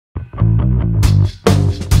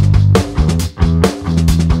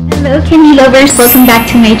Candy lovers, welcome back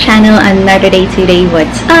to my channel. Another day today.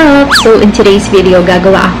 What's up? So in today's video,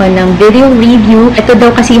 gagawa ako ng video review. Ito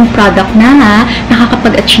daw kasi yung product na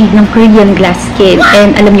nakakapag-achieve ng Korean glass skin.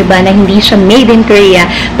 And alam nyo ba na hindi siya made in Korea,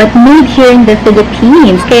 but made here in the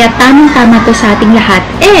Philippines. Kaya tamang-tama to sa ating lahat.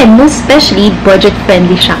 And most especially,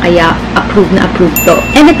 budget-friendly siya. Kaya approved na approved to.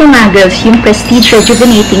 And ito nga girls, yung Prestige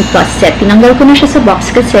Rejuvenating Plus Set. Tinanggal ko na siya sa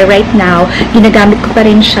box kasi right now, ginagamit ko pa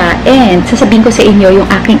rin siya. And sasabihin ko sa inyo yung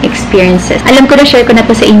aking experiences. Alam ko na share ko na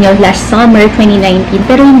to sa inyo last summer 2019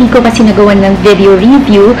 pero hindi ko kasi nagawa ng video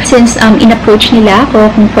review since in-approach nila ako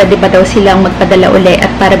kung pwede ba daw silang magpadala uli at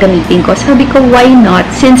para gamitin ko. Sabi ko why not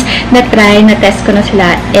since na-try, na-test ko na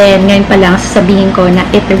sila and ngayon pa lang sasabihin ko na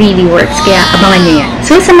it really works kaya abangan nyo yan.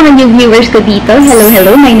 So sa mga new viewers ko dito,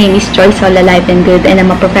 hello, my name is Joyce Hola Life and Good and I'm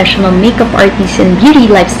a professional makeup artist and beauty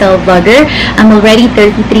lifestyle vlogger. I'm already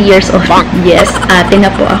 33 years old. Yes, ate na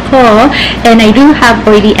po ako and I do have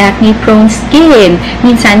oily acne prone skin.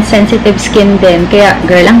 Minsan sensitive skin din. Kaya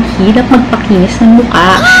girl, ang hirap magpakinis ng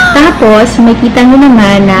mukha. Tapos, makita nyo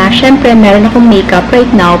naman na syempre meron akong makeup right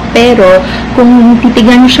now pero kung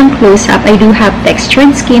titignan nyo siyang close up, I do have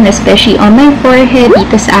textured skin especially on my forehead,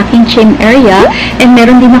 dito sa aking chin area and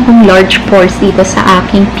meron din akong large pores dito sa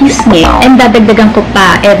aking pisngi. And dadagdagan ko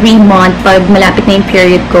pa every month pag malapit na yung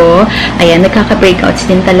period ko. Ayan, nagkaka-breakouts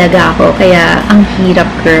din talaga ako. Kaya, ang hirap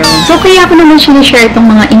girl. So, kaya ako naman sinishare itong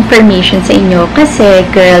mga information sa inyo kasi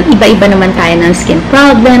girl, iba-iba naman tayo ng skin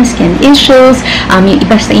problems, skin issues. Yung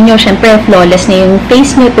iba sa inyo, syempre flawless na yung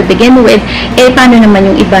face nyo to begin with. Eh, paano naman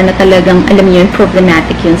yung iba na talagang, alam niyo yun,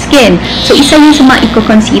 problematic yung skin. So, isa yun sa mga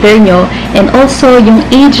i-consider nyo. And also, yung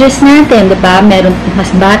ages natin, diba? Meron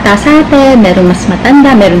mas bata sa atin, meron mas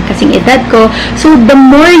matanda, meron kasing edad ko. So, the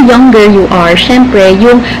more younger you are, syempre,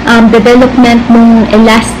 yung development ng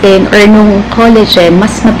elastin or nung collagen,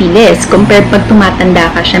 mas mabilis compared pag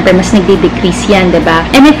tumatanda ka. Syempre, mas nagde-decrease yan, diba?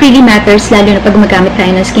 And it really matters, lalo na pag gumagamit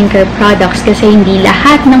tayo ng skincare products kasi hindi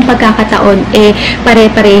lahat ng pagkakataon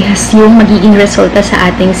pare-parehas yung magiging resulta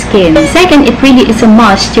sa ating skin. Second, it really is a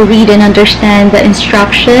must to read and understand the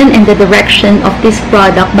instruction and the direction of this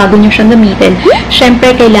product bago nyo siyang gamitin.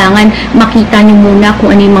 Syempre, kailangan makita nyo muna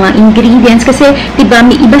kung ano yung mga ingredients kasi, diba,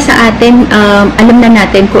 may iba sa atin, alam na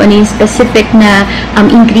natin kung ano yung specific na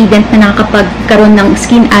ingredient na nakakapagkaroon ng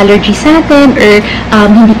skin allergy sa atin or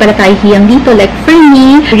hindi pala tayo hiyang dito. Like for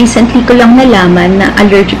me, recently ko lang nalaman na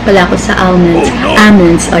allergic pala ako sa almonds.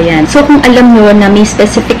 Almonds, o yan. So kung alam nyo na may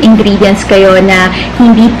specific ingredients kayo na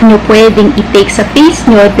hindi nyo pwedeng i-take sa face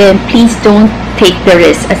nyo, then please don't take the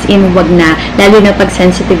risk, as in wag na, lalo na pag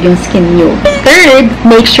sensitive yung skin nyo. Third,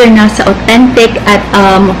 make sure na sa authentic at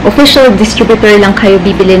official distributor lang kayo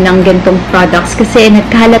bibili ng gantong products kasi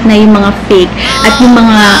nagkalat na yung mga fake at yung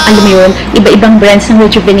mga, alam mo yun, iba-ibang brands ng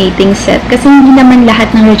rejuvenating set kasi hindi naman lahat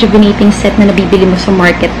ng rejuvenating set na nabibili mo sa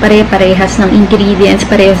market pare-parehas ng ingredients,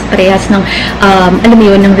 parehas ng alam mo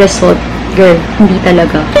yun, ng result. Girl, hindi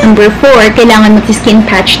talaga. Number 4, kailangan mag-skin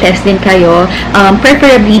patch test din kayo.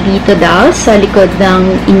 Preferably dito daw, sa likod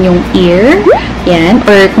ng inyong ear. Yan.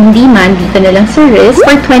 Or kung di man, dito na lang sa wrist.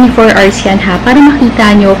 For 24 hours yan ha, para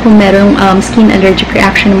makita nyo kung merong skin allergic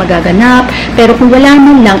reaction na magaganap. Pero kung wala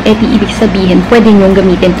man lang, ibig sabihin, pwede nyo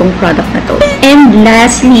gamitin tong product na to. And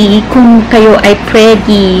lastly, kung kayo ay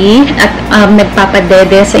preggy at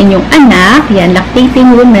nagpapadede sa inyong anak, yan,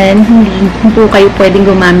 lactating women, hindi po kayo pwedeng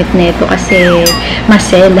gumamit nito kasi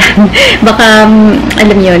maselan. Baka,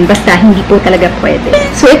 alam yun, basta hindi po talaga pwede.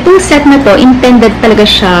 So, itong set na to, intended talaga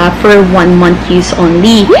siya for 1 month use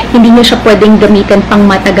only. Hindi nyo siya pwedeng gamitin pang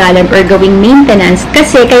matagalan or gawing maintenance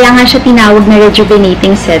kasi kaya nga siya tinawag na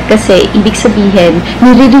rejuvenating set kasi ibig sabihin,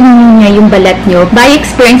 nire-renew niya yung balat nyo by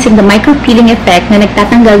experiencing the micropeeling effect na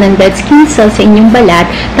nagtatanggal ng dead skin cells sa inyong balat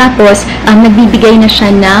tapos, nagbibigay na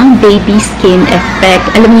siya ng baby skin effect.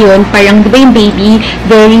 Alam niyo yun, parang di ba yung baby,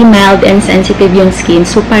 very mild and sensitive yung skin.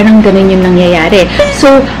 So, parang ganun yung nangyayari.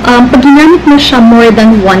 So, pag ginamit mo siya more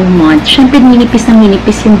than 1 month, syempre ninipis ng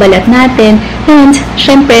ninipis yung balat natin. And,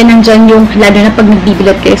 syempre, nandyan yung, lalo na pag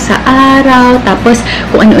nagbibilad kayo sa araw, tapos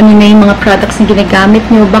kung ano-ano na yung mga products na ginagamit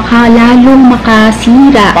nyo, baka lalong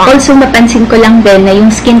makasira. Also, napansin ko lang din na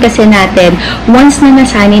yung skin kasi natin, once na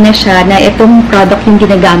nasanay na siya na itong product yung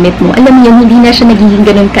ginagamit mo, alam mo yun, hindi na siya nagiging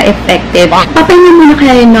ganun ka-effective. Papahinga muna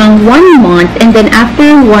kayo ng 1 month and then after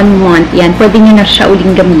 1 month, yan, pwede nyo na siya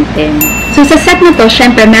uling gamitin. So, sa set na to,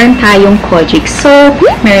 syempre, meron tayong kojic soap,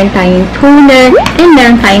 meron tayong toner, and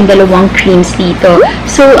meron tayong dalawang creams dito.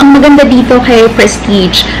 So, ang maganda dito kay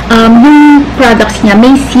Prestige, yung products niya,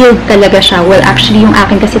 may sealed talaga siya. Well, actually, yung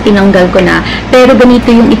akin kasi tinanggal ko na. Pero ganito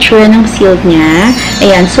yung itsura ng sealed niya.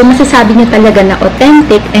 Ayan. So, masasabi niyo talaga na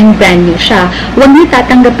authentic and brand new siya. Huwag niyo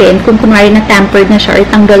tatanggapin kung kunwari na tampered na siya or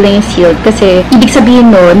tanggal na yung sealed. Kasi, ibig sabihin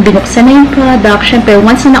nun, binuksan na yung product. Syempre,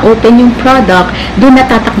 once na na-open yung product, doon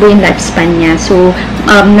natatakbo yung lifespan niya. So,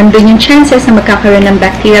 nandun yung chances na magkakaroon ng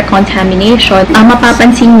bacteria contamination.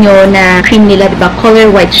 Mapapansin nyo na cream nila, diba,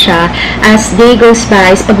 color white siya. As day goes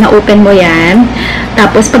by, pag na-open mo yan,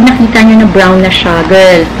 tapos pag nakita nyo na brown na siya,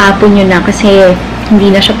 girl, tapon nyo na kasi hindi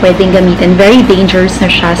na siya pwedeng gamitin. Very dangerous na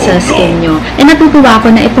siya sa skin nyo. And natutuwa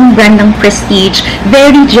ako na itong brand ng Prestige,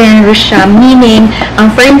 very generous siya. Meaning,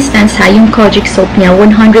 for instance, yung kojic soap niya,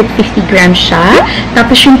 150 grams siya.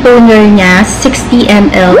 Tapos yung toner niya, 60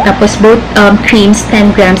 ml. Tapos both creams,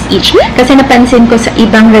 10 grams each. Kasi napansin ko sa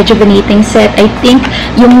ibang rejuvenating set, I think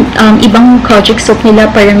yung ibang kojic soap nila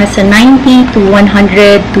parang nasa 90 to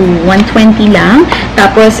 100 to 120 lang.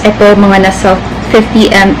 Tapos ito mga nasa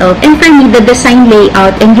 50 ml. And for me, the design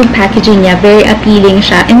layout and yung packaging niya, very appealing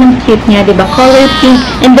siya. And yung cute niya, diba? Color pink.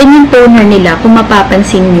 And then yung toner nila, kung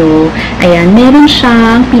mapapansin nyo, ayan, meron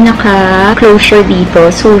siyang pinaka-closure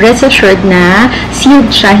dito. So, rest assured na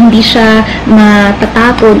sealed siya. Hindi siya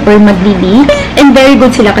matatapon or magli-leak. And very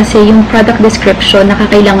good sila kasi yung product description,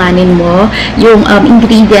 nakakailanganin mo, yung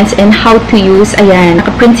ingredients and how to use, ayan,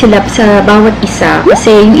 nakaprint sila sa bawat isa.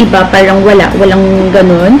 Kasi yung iba parang walang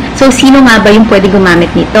ganun. So, sino nga ba yung pwede gumamit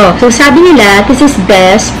nito? So, sabi nila, this is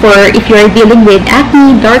best for if you're dealing with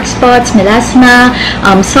acne, dark spots, melasma,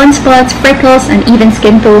 sunspots, freckles, and even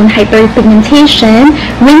skin tone, hyperpigmentation,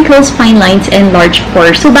 wrinkles, fine lines, and large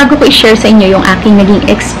pores. So, bago ko i-share sa inyo yung aking naging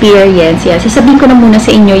experience, sasabihin ko na muna sa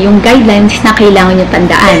inyo yung guidelines na kailangan nyo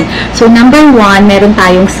tandaan. So, number 1, meron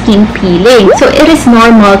tayong skin peeling. So, it is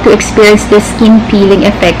normal to experience this skin peeling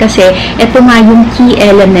effect kasi ito nga yung key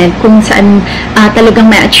element kung saan talagang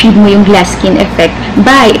ma-achieve mo yung glass skin effect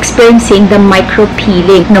by experiencing the micro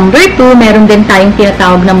peeling. Number 2, meron din tayong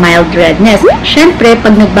tinatawag na mild redness. Syempre,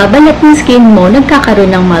 pag nagbabalat yung skin mo,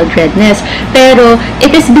 nagkakaroon ng mild redness. Pero,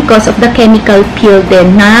 it is because of the chemical peel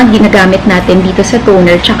din na ginagamit natin dito sa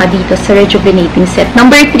toner tsaka dito sa rejuvenating set.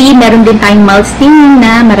 Number 3, meron din tayong mild stinging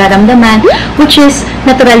na mararamdaman, which is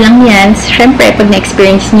natural lang yan. Syempre, pag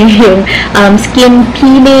na-experience nyo yung skin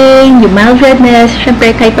peeling, yung mild redness,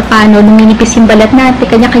 syempre, kahit pa paano, numinipis yung balat natin,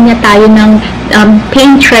 kanya-kanya tayo ng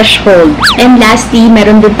pain threshold. And lastly,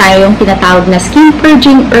 meron din tayong tinatawag na skin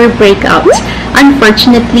purging or breakouts.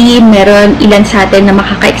 Unfortunately, meron ilan sa atin na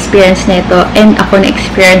makaka-experience nito and ako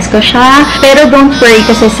na-experience ko siya. Pero don't worry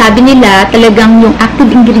kasi sabi nila talagang yung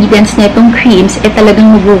active ingredients nitong creams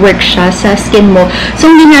talagang mag-work siya sa skin mo. So,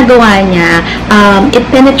 ang ginagawa niya, it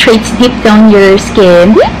penetrates deep down your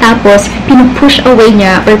skin tapos pinupush away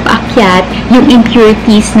niya or paakyat yung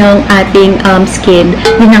impurities ng ating skin.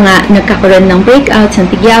 Yun na nga, nagkakaroon ng breakouts, ng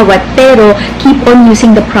tigyawat, pero keep on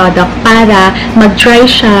using the product para mag-dry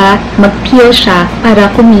siya, mag-peel siya,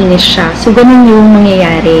 para kuminis siya. So, ganun yung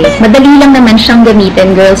mangyayari. Madali lang naman siyang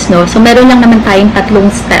gamitin, girls, no? So, meron lang naman tayong 3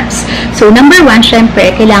 steps. So, number 1,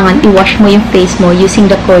 syempre, kailangan i-wash mo yung face mo using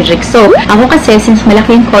the kojic soap. Ako kasi, since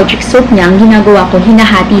malaki yung kojic soap niya, ang ginagawa ko,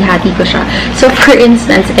 hinahati-hati ko siya. So, for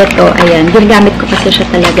instance, ito, ayan, ginagamit ko kasi siya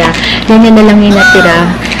talaga. Ganyan na lang yung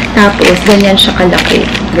natira. Tapos, ganyan siya kalaki,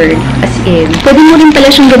 girl. As in. Pwede mo rin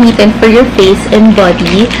pala siyang gamitin for your face and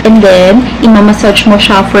body. And then, imamassage mo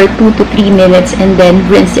siya for 2 to 3 minutes and then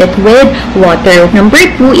rinse it with water. Number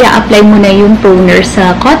 2, i-apply mo na yung toner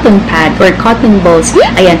sa cotton pad or cotton balls.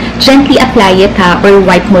 Ayan, gently apply it ha, or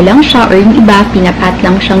wipe mo lang siya, or yung iba, pinapat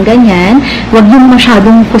lang siyang ganyan. Huwag yung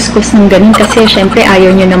masyadong kuskus ng ganun kasi syempre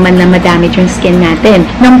ayaw nyo naman na madamage yung skin natin.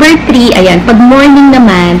 Number 3, ayan, pag morning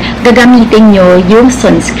naman, gagamitin nyo yung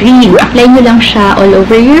sunscreen. Apply nyo lang siya all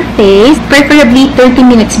over your face, preferably 30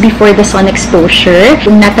 minutes before the sun exposure.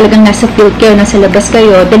 Kung talagang nasa field kayo, nasa labas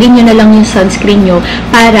kayo, dalhin nyo na lang yung sunscreen nyo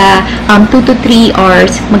para 2 to 3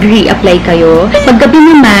 hours mag-re-apply kayo. Paggabi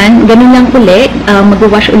naman, ganun lang uli,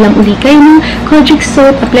 mag-wash ulang uli kayo ng kojic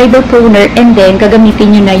soap, apply the toner, and then gagamitin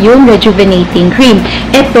nyo na yung rejuvenating cream.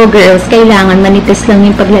 Ito, girls, kailangan manipis lang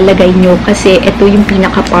yung paglalagay nyo kasi ito yung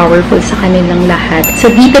pinaka-powerful sa kanilang lahat. So,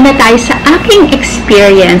 dito na tayo sa aking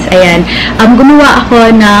experience. Ayan, gumawa ako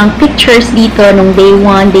ng pictures dito nung day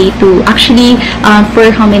 1, day 2. Actually,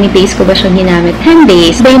 for how many days ko ba siya ginamit? 10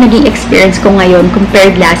 days. Iba yung naging experience ko ngayon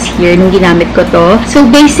compared last year nung ginamit ko to. So,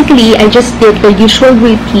 basically, I just did the usual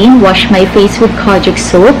routine, wash my face with kojic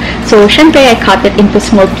soap. So, syempre, I cut it into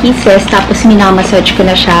small pieces, tapos minamassage ko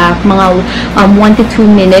na siya mga 1 to 2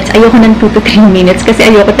 minutes. Ayoko ng 2 to 3 minutes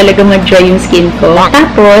kasi ayoko talaga mag-dry yung skin ko.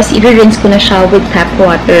 Tapos, i-rinse ko na siya with tap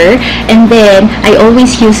water. And then, I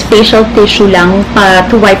always use facial tissue lang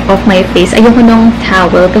to wipe off my face. Ayoko ng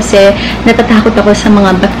towel kasi natatakot ako sa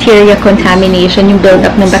mga bacteria contamination, yung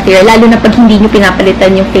build-up ng bacteria. Lalo na pag hindi nyo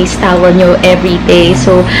pinapalitan yung face towel nyo every day.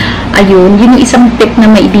 So, ayun. Yun yung isang tip na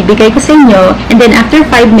maibibigay ko sa inyo. And then, after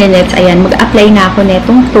 5 minutes, ayan, mag-apply na ako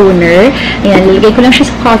netong toner. Ayan, lalagay ko lang siya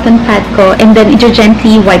sa cotton pad ko. And then,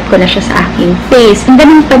 gently wipe ko na siya sa aking face. And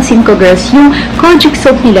then, pansin ko, girls, yung kojic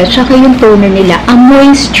soap nila, tsaka yung toner nila,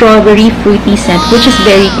 amoy strawberry fruity scent, which is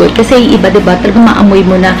very good. Kasi iba, diba, talagang maamoy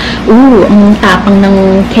mo na, ang tapang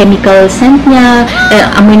ng chemical scent niya,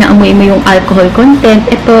 amoy na amoy mo yung alcohol content.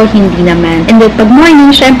 Ito, hindi naman. And then, pag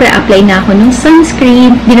morning, syempre, apply na ako ng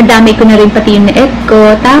sunscreen. Dinadamay ko na rin pati yung neet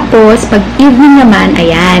ko. Tapos, pag evening naman,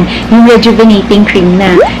 ayan, yung rejuvenating cream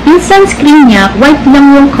na. Yung sunscreen niya, white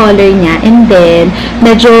lang yung color niya. And then,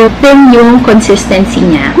 medyo thin yung consistency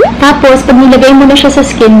niya. Tapos, pag nilagay mo na siya sa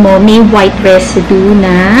skin mo, may white residue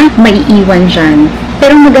na maiiwan dyan.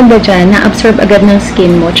 Pero maganda dyan, na-absorb agad ng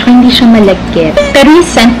skin mo, tsaka hindi siya malagkit. Pero yung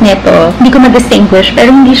scent nito, hindi ko ma-distinguish, pero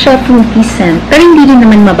hindi siya fruity scent. Pero hindi rin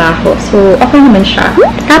naman mabaho. So, okay naman siya.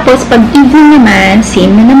 Tapos, pag evening naman,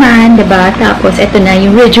 same na naman, diba? Tapos, ito na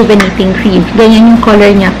yung rejuvenating cream. Ganyan yung color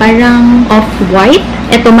niya, parang off-white.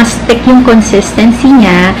 Ito, mas thick yung consistency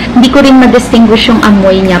niya. Hindi ko rin ma-distinguish yung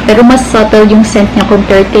amoy niya, pero mas subtle yung scent niya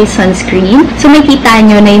compared kay sunscreen. So, makikita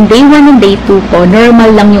nyo na yung day 1 and day 2 ko,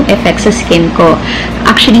 normal lang yung effect sa skin ko.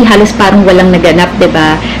 Actually, halos parang walang naganap,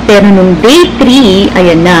 diba? Pero nung day 3,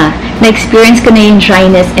 ayan na. Na-experience ko na yung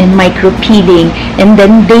dryness and micro-peeling. And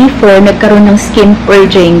then, day 4, nagkaroon ng skin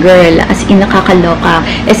purging, girl. As in, nakakaloka.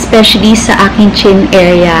 Especially sa aking chin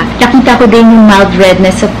area. Nakita ko din yung mild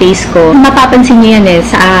redness sa face ko. Mapapansin niyo yan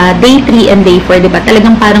sa day 3 and day 4, diba?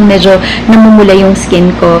 Talagang parang medyo namumula yung skin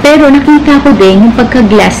ko. Pero nakita ko din yung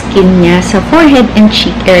pagka-glass skin niya sa forehead and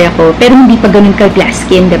cheek area ko. Pero hindi pa ganun ka-glass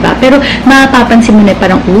skin, diba? Pero mapapansin mo na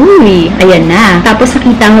parang, uy, ayan na. Tapos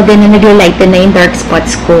nakita mo din na nag-lighten na yung dark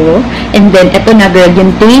spots ko. And then, eto na, girl,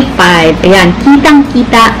 yung day 5. Ayan,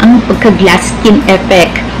 kitang-kita ang pagka-glass skin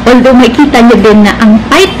effect. Although, makikita nyo din na ang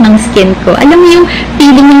tight ng skin ko. Alam mo yung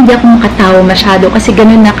feeling na hindi ako makatawa masyado kasi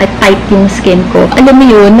ganun na ka-tight yung skin ko. Alam mo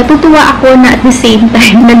yun, natutuwa ako na at the same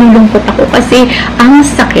time, nalulungkot ako kasi ang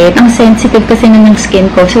sakit, ang sensitive kasi na ng skin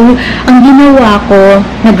ko. So, ang ginawa ko,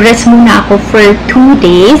 nag-rest muna ako for 2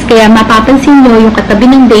 days. Kaya mapapansin nyo, yung katabi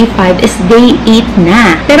ng day 5 is day 8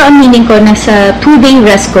 na. Pero ang meaning ko, nasa 2-day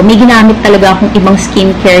rest ko, may ginamit talaga akong ibang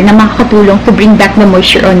skincare na makakatulong to bring back the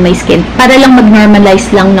moisture on my skin para lang mag-normalize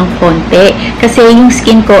lang ng konti. Kasi yung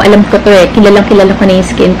skin ko, alam ko to kilala ko na yung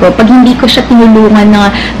skin ko. Pag hindi ko siya tinulungan na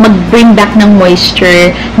mag-bring back ng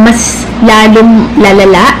moisture, mas lalong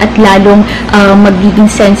lalala at lalong magiging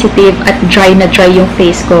sensitive at dry na dry yung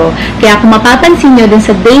face ko. Kaya kung mapapansin nyo dun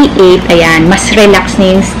sa day 8, ayan, mas relax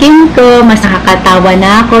na yung skin ko, mas nakakatawa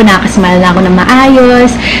na ako, nakakasmile na ako na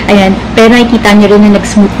maayos, ayan, pero nakikita nyo rin na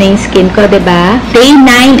nag-smooth na yung skin ko, diba? Day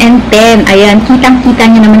 9 and 10, ayan, kitang-kita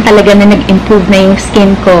nyo naman talaga na nag-improve na yung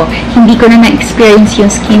skin ko. Hindi ko na na-experience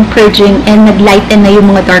yung skin purging and nag-lighten na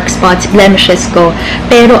yung mga dark spots, blemishes ko.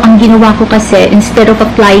 Pero ang ginawa ko kasi, instead of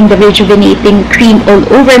applying the rejuvenating cream all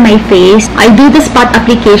over my face, I do the spot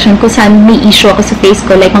application kung saan may issue ako sa face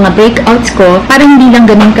ko, like mga breakouts ko, para hindi lang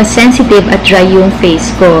ganun ka-sensitive at dry yung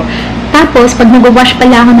face ko. Tapos, pag nag-wash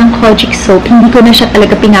pala ako ng kojic soap, hindi ko na siya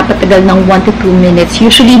talaga pinapatagal ng 1 to 2 minutes.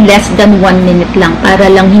 Usually, less than 1 minute lang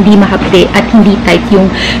para lang hindi mahapde at hindi tight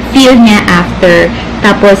yung feel niya after.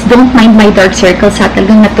 Tapos, don't mind my dark circles ha.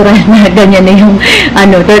 Talagang natural na ganyan na yung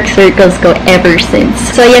dark circles ko ever since.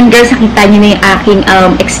 So, ayan girls, nakita nyo na yung aking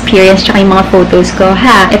experience tsaka yung mga photos ko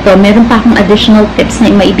ha. Ito, meron pa akong additional tips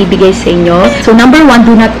na maibibigay sa inyo. So, number 1,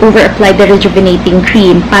 do not over-apply the rejuvenating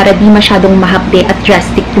cream para di masyadong mahapde at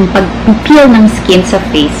drastic yung pag-peel ng skin sa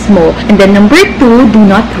face mo. And then, number 2, do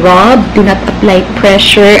not rub, do not apply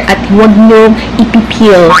pressure at huwag nyo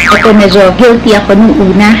ipipeel. Ito, medyo guilty ako nung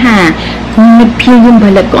una ha. nag-peel yung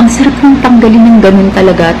balat ko. Ang sarap ng tanggalin ng ganun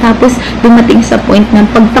talaga. Tapos, dumating sa point na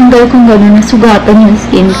pagtanggal kong ganun, nasugatan yung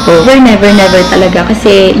skin ko. Never talaga.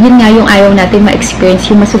 Kasi, yun nga yung ayaw natin ma-experience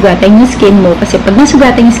yung masugatan yung skin mo. Kasi pag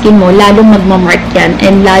nasugatan yung skin mo, lalong magmamark yan.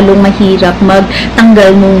 And lalong mahirap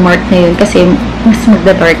magtanggal nung mark na yun. Kasi, mas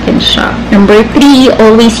magda-darken siya. Number 3,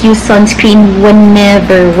 always use sunscreen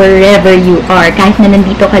whenever, wherever you are. Kahit na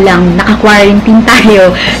nandito ka lang, naka-quarantine tayo,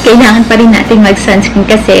 kailangan pa rin natin mag-sunscreen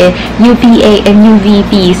kasi UVA and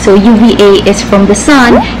UVB. So, UVA is from the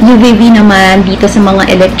sun, UVB naman dito sa mga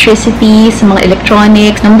electricity, sa mga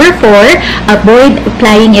electronics. Number 4, avoid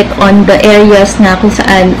applying it on the areas na kung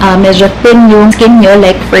saan medyo thin yung skin nyo.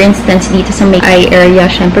 Like, for instance, dito sa may eye area,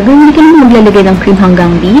 syempre, hindi ka naman maglalagay ng cream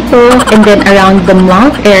hanggang dito. And then, around the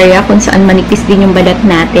mouth area kung saan manipis din yung balat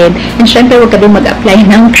natin. And syempre, huwag ka din mag-apply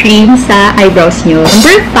ng cream sa eyebrows nyo.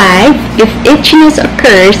 Number 5, if itchiness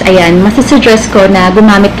occurs, ayan, masasuggest ko na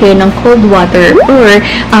gumamit kayo ng cold water or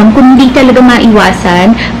kung hindi talaga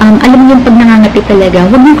maiwasan, alam niyo yung pag nangangati talaga,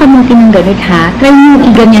 huwag nyo kamutin ng ganun ha. Try nyo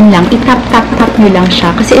i-ganyan lang, i-tap nyo lang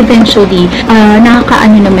siya. Kasi eventually,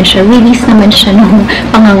 nakakaano naman siya, release naman siya ng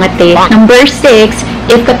pangangati. Number 6,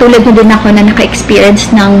 if katulad na din ako na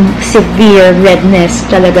naka-experience ng severe redness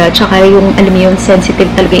talaga, tsaka yung, alam mo yung sensitive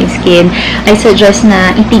talaga yung skin, I suggest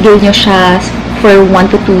na itigil nyo siya for 1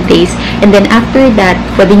 to 2 days. And then after that,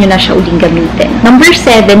 pwede nyo na siya uling gamitin. Number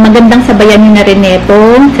 7, magandang sabayan nyo na rin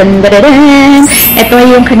itong ito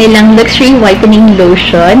yung kanilang Luxury Whitening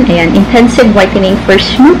Lotion. Ayan, Intensive Whitening for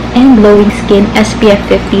Smooth and Glowing Skin. SPF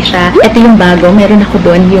 50 siya. Ito yung bago. Meron ako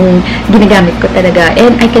doon yung ginagamit ko talaga.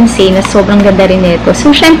 And I can say na sobrang ganda rin ito. So,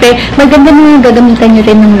 syempre, maganda nyo gagamitan nyo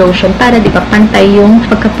rin ng lotion para, di ba, pantay yung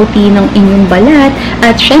pagkaputi ng inyong balat.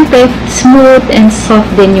 At syempre, smooth and soft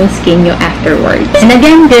din yung skin nyo afterwards. And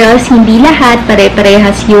again, girls, hindi lahat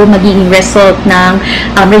pare-parehas yung magiging result ng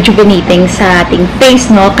rejuvenating sa ating face,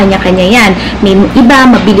 no? Kanya-kanya yan. May iba,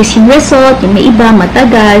 mabilis yung result, yung may iba,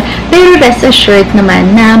 matagal. Pero rest assured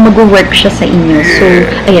naman na mag-work siya sa inyo. So,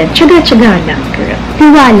 ayan, tsaga-tsaga lang, girl.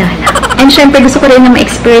 Tiwala lang. And syempre, gusto ko rin na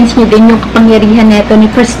ma-experience nyo din yung kapangyarihan neto ni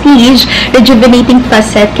Prestige Rejuvenating Plus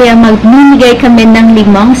Set. Kaya magbibigay kami ng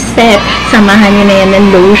 5 set. Samahan nyo na yan ng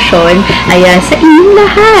lotion. Ayan, sa inyong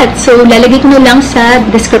lahat. So, lalagay ko na lang sa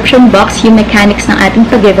description box yung mechanics ng ating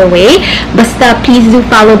pag-giveaway. Basta, please do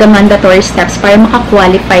follow the mandatory steps para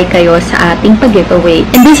makakwalify kayo sa ating pag-giveaway.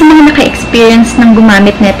 And din sa mga naka-experience ng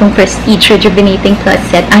gumamit netong Prestige Rejuvenating Plus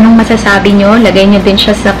Set, anong masasabi nyo? Lagay nyo din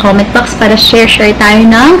siya sa comment box para share tayo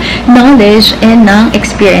ng knowledge and ng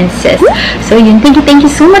experiences. So, yun. Thank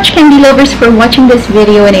you so much, candy lovers, for watching this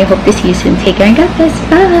video, and I hope to see you soon. Take care and God bless.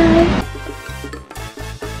 Bye!